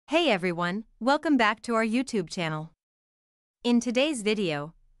Hey everyone, welcome back to our YouTube channel. In today's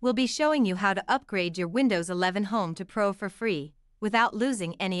video, we'll be showing you how to upgrade your Windows 11 Home to Pro for free, without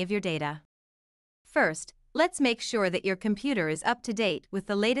losing any of your data. First, let's make sure that your computer is up to date with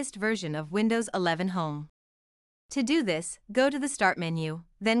the latest version of Windows 11 Home. To do this, go to the Start menu,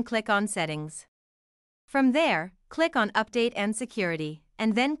 then click on Settings. From there, click on Update and Security,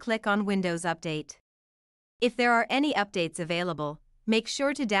 and then click on Windows Update. If there are any updates available, make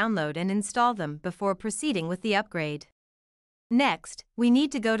sure to download and install them before proceeding with the upgrade. Next, we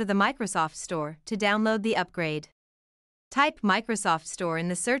need to go to the Microsoft Store to download the upgrade. Type Microsoft Store in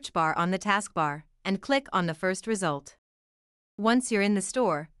the search bar on the taskbar, and click on the first result. Once you're in the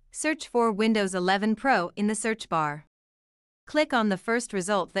store, search for Windows 11 Pro in the search bar. Click on the first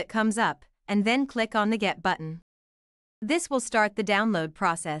result that comes up, and then click on the Get button. This will start the download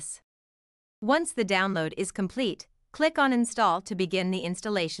process. Once the download is complete, click on Install to begin the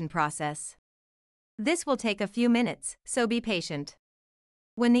installation process. This will take a few minutes, so be patient.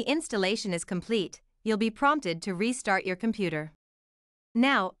 When the installation is complete, you'll be prompted to restart your computer.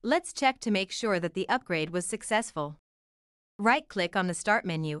 Now, let's check to make sure that the upgrade was successful. Right-click on the Start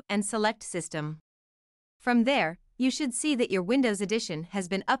menu and select System. From there, you should see that your Windows edition has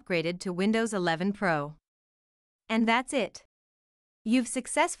been upgraded to Windows 11 Pro. And that's it. You've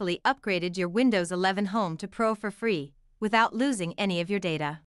successfully upgraded your Windows 11 Home to Pro for free, without losing any of your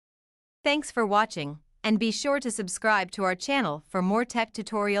data. Thanks for watching, and be sure to subscribe to our channel for more tech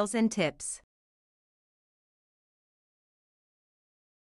tutorials and tips.